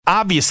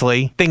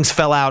obviously, things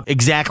fell out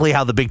exactly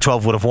how the Big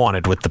 12 would have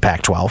wanted with the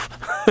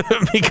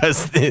Pac-12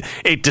 because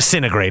it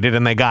disintegrated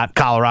and they got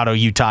Colorado,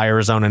 Utah,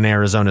 Arizona, and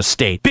Arizona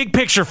State. Big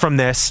picture from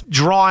this,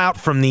 draw out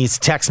from these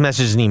text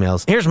messages and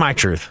emails. Here's my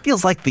truth.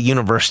 Feels like the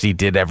university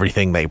did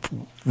everything they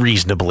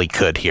reasonably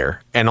could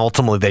here, and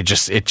ultimately it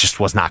just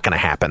was not going to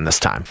happen this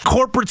time.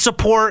 Corporate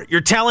support, you're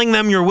telling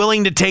them you're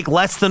willing to take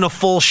less than a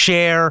full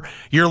share.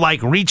 You're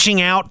like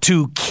reaching out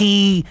to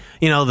key,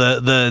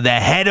 the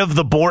head of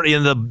the board,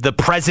 the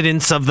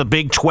presidents of the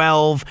Big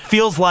 12.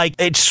 Feels like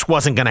it just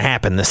wasn't going to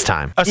happen this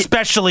time,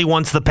 especially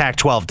once the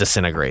Pac-12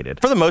 disintegrated.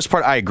 For the most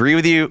part, I agree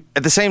with you.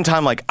 At the same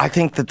time, I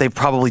think that they've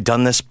probably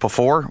done this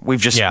before. We're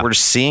just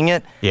seeing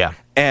it. Yeah.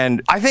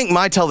 And I think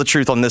my tell the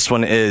truth on this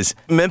one is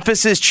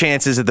Memphis's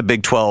chances at the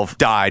Big 12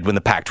 died when the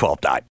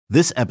Pac-12 died.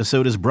 This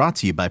episode is brought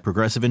to you by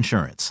Progressive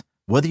Insurance.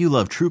 Whether you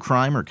love true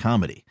crime or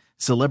comedy,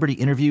 celebrity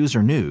interviews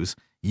or news,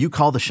 you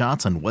call the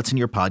shots on what's in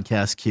your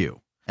podcast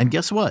queue. And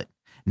guess what?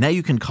 Now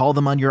you can call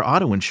them on your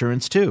auto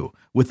insurance too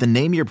with the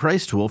Name Your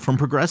Price tool from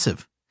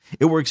Progressive.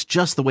 It works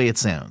just the way it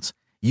sounds.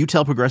 You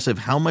tell Progressive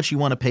how much you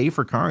want to pay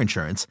for car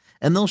insurance,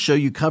 and they'll show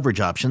you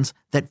coverage options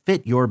that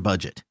fit your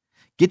budget.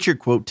 Get your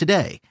quote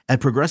today at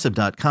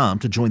Progressive.com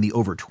to join the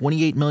over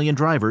 28 million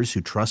drivers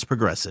who trust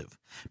Progressive.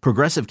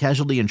 Progressive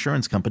Casualty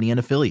Insurance Company and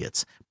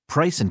Affiliates.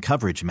 Price and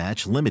coverage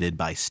match limited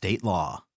by state law.